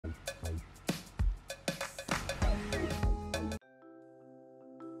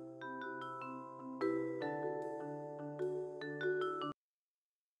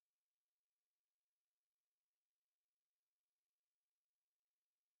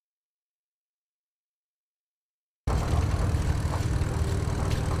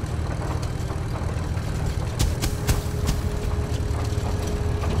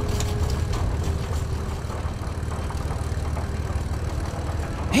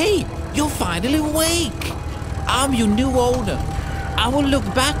Hey, you're finally awake. I'm your new owner. I will look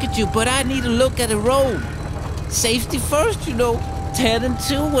back at you, but I need to look at the road. Safety first, you know. 10 and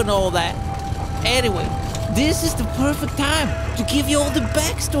 2 and all that. Anyway, this is the perfect time to give you all the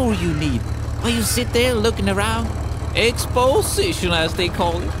backstory you need. While you sit there looking around. Exposition, as they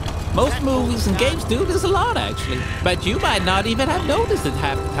call it. Most movies and games do this a lot, actually. But you might not even have noticed it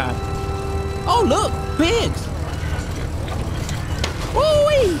half the time. Oh, look, pigs.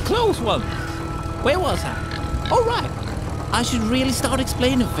 Woo-wee, close one. Where was I? All right. I should really start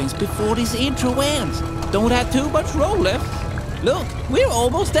explaining things before this intro ends. Don't have too much roll left. Look, we're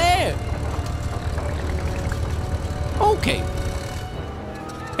almost there. Okay.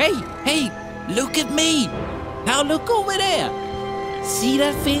 Hey, look at me. Now look over there. See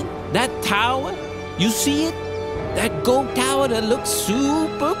that thing? That tower? You see it? That goat tower that looks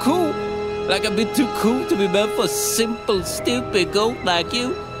super cool. Like a bit too cool to be meant for a simple, stupid goat like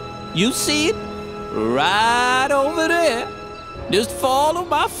you. You see it? Right over there. Just follow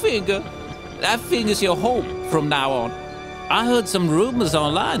my finger. That finger's your home from now on. I heard some rumors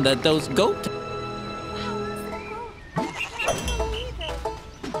online that those goat... This perfect day.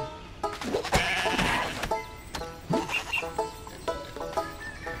 Yo. Hey,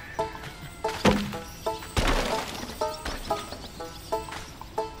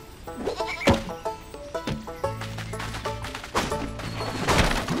 hey, look at me. Now look over there.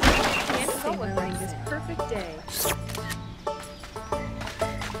 See that thing? That goat tower? You see it? That goat tower that looks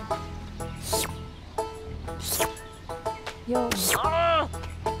super cool. Like a bit too cool to be meant for a simple,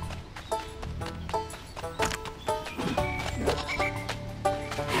 stupid goat like you. You see it? Right over there. Just follow my finger.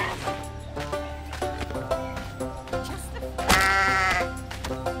 That finger's your home from now on. I heard some rumors online that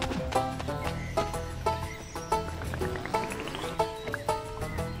those goat...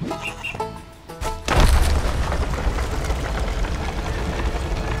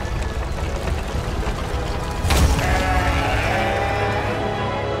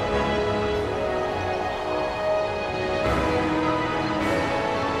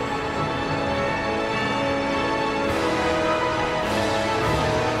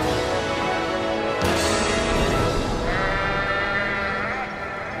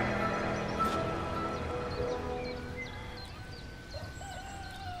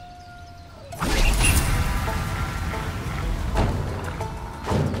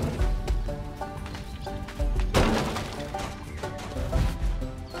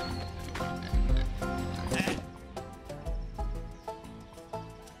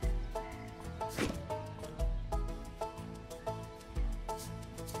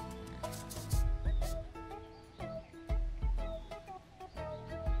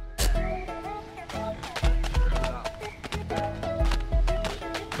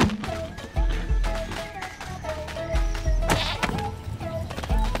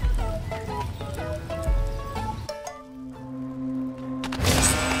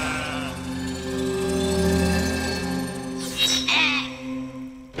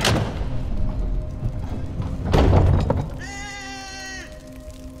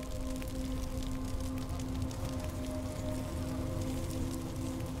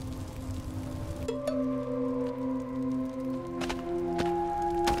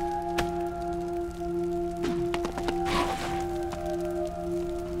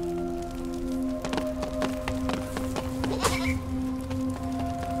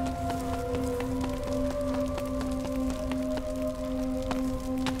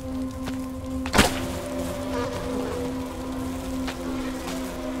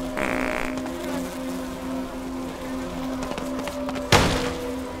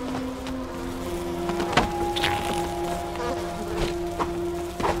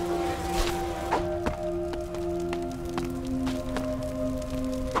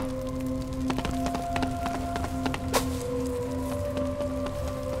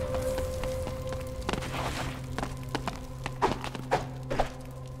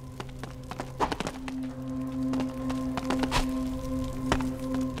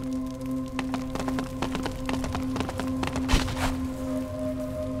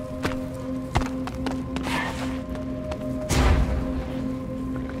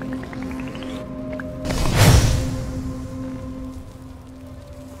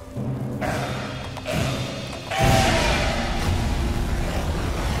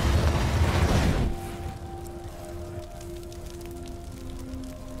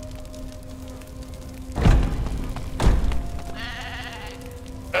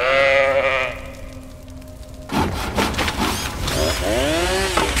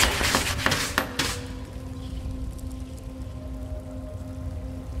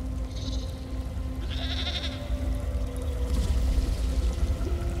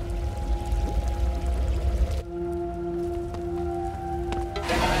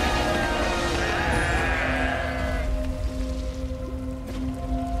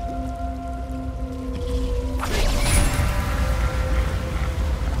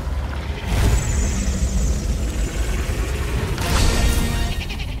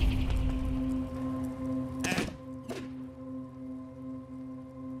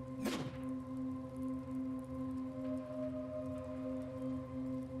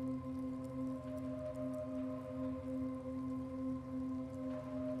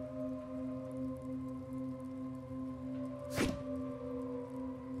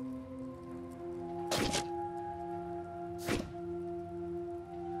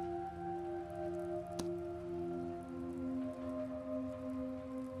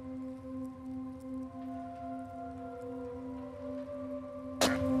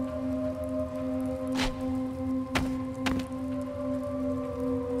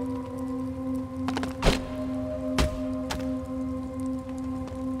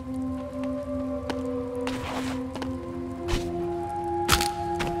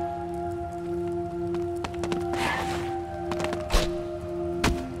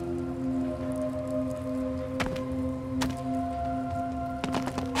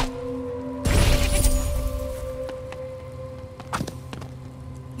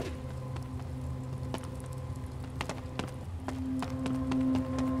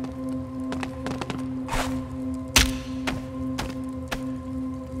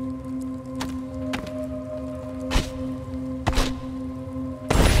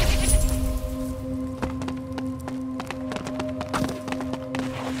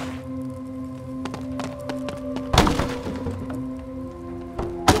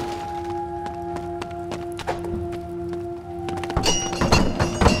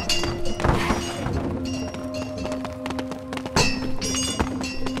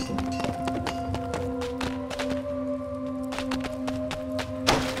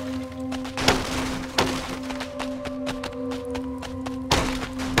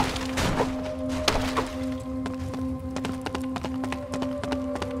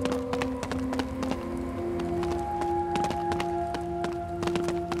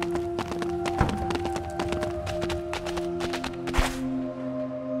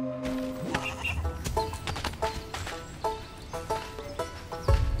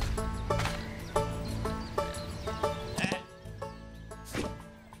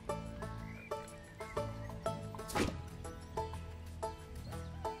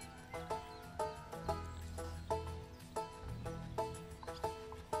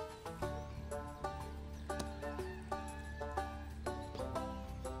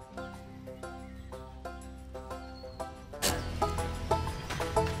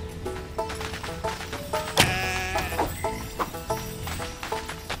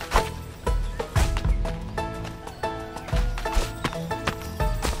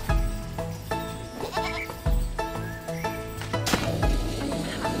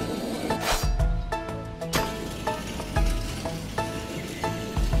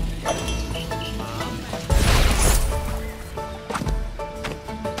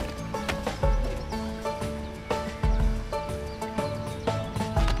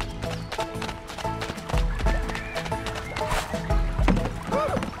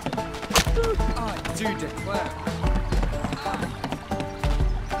 do declare.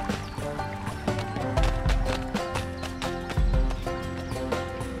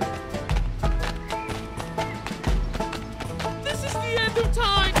 This is the end of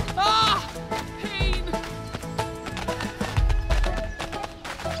time! Ah! Pain!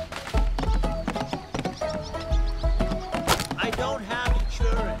 I don't have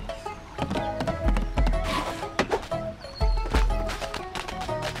insurance.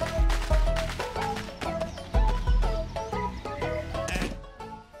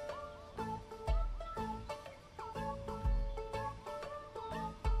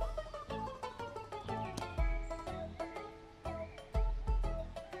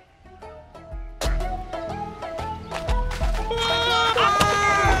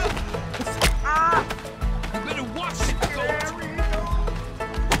 You better watch it, goat!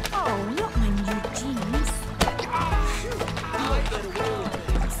 Oh, not my new jeans.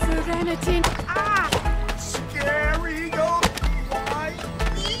 Serenity. Scary goat. Why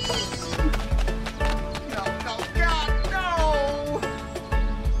me? No, no, God, no!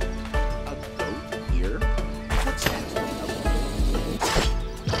 A goat here? What's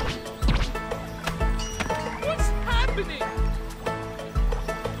What's happening?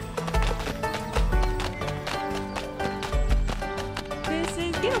 This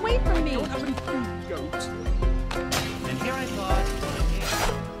is. Get away from me. Don't have any food, goat. And here I thought,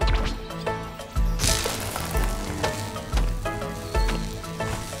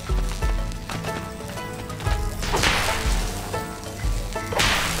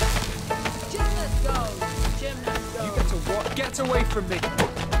 You get to what? Get away from me.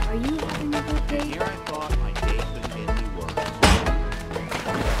 Are you having a good day? here I thought my day could get any worse.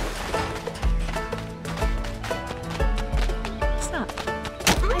 Stop.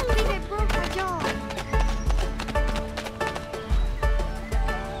 I think I broke my jaw.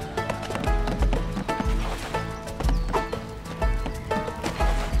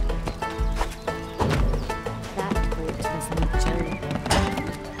 That hurt doesn't it,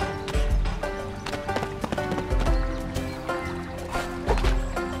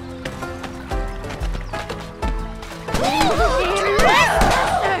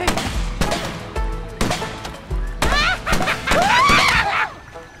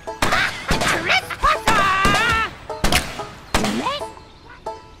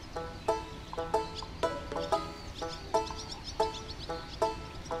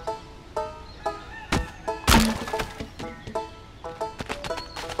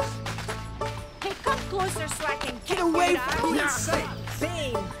 Hey, come closer so I can Get away out. from me, say.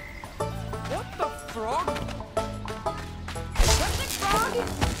 Thing. What the frog? What's it, frog?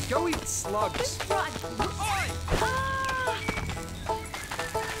 Go eat slugs. Frog. Ah!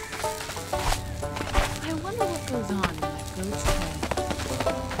 I wonder what goes on in that goat's head.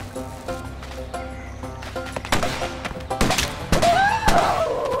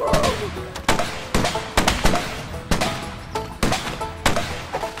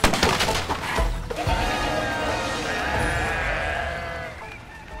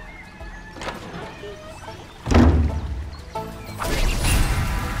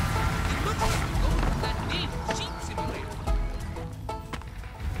 That needs sheets in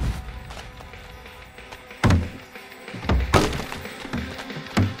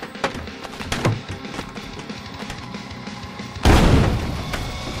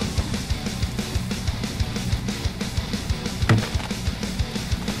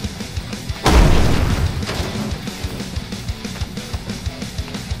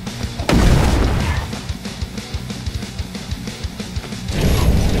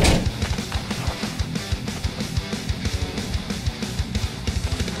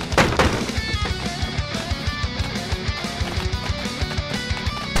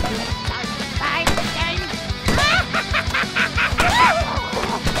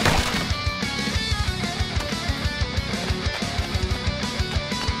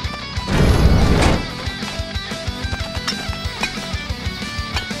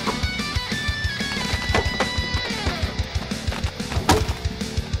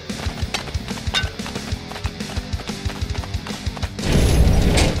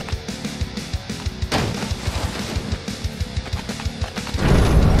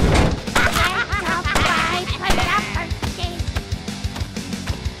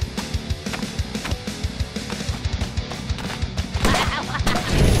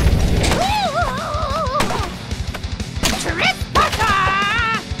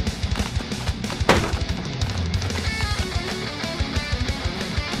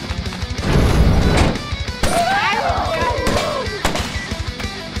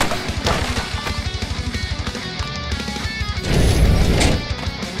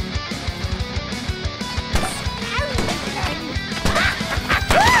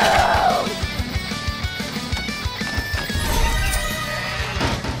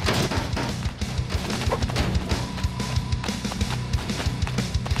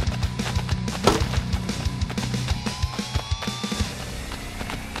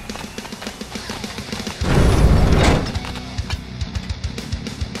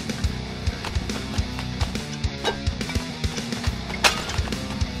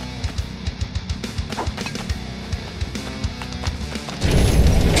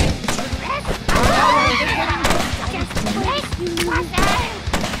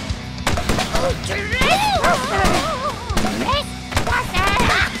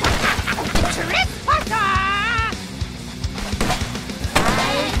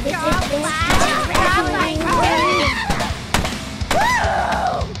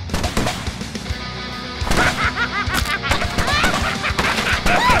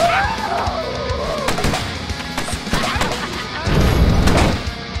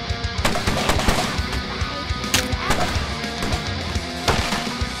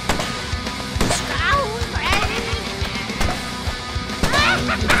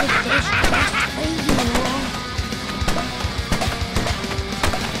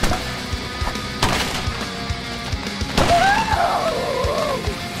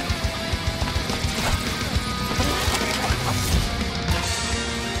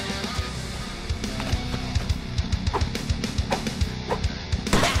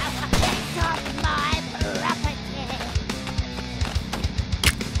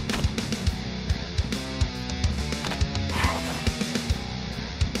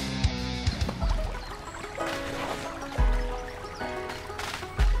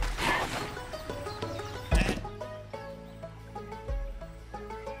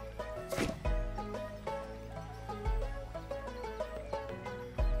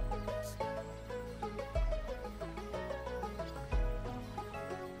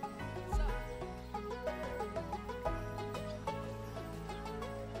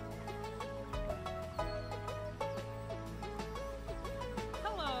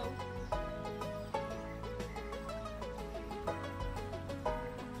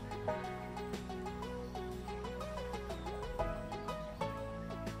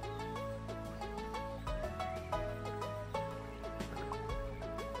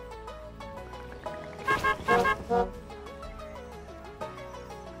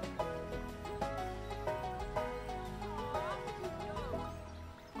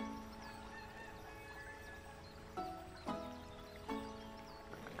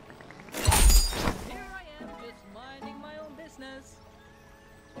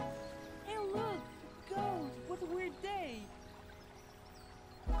Hey, look! Goat! What a weird day!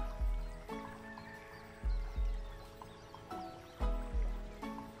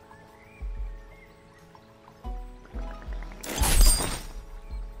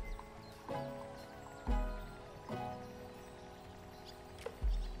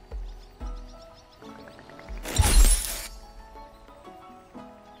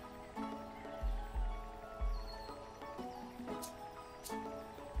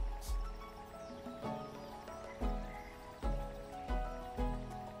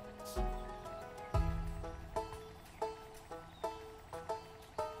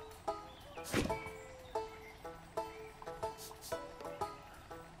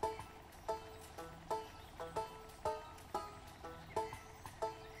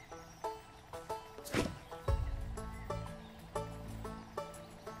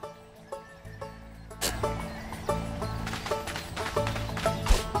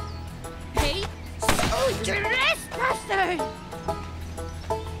 Hey, trespasser!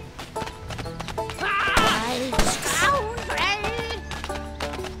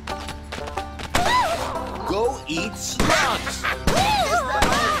 Go eat slugs!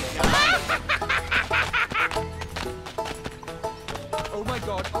 Oh my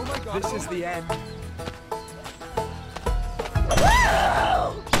god, oh my god. This is the end.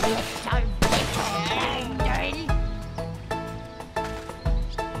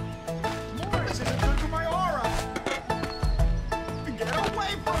 This isn't good for my aura. Get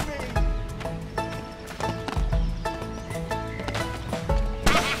away from me.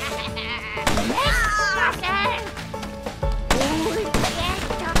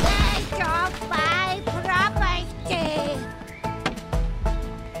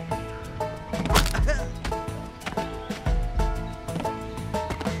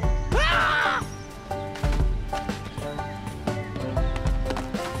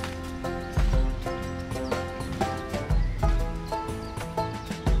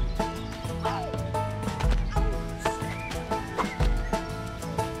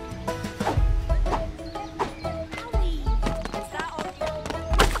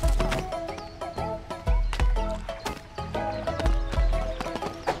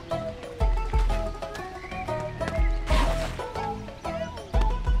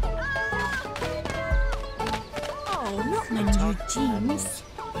 Jeans.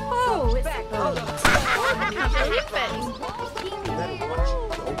 Oh, it's back. Oh,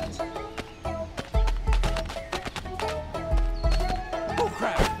 Oh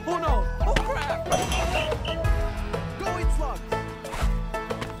crap! Oh no! Oh crap! Go eat slugs!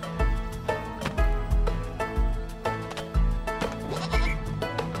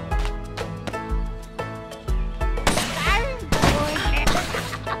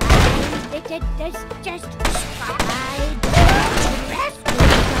 Just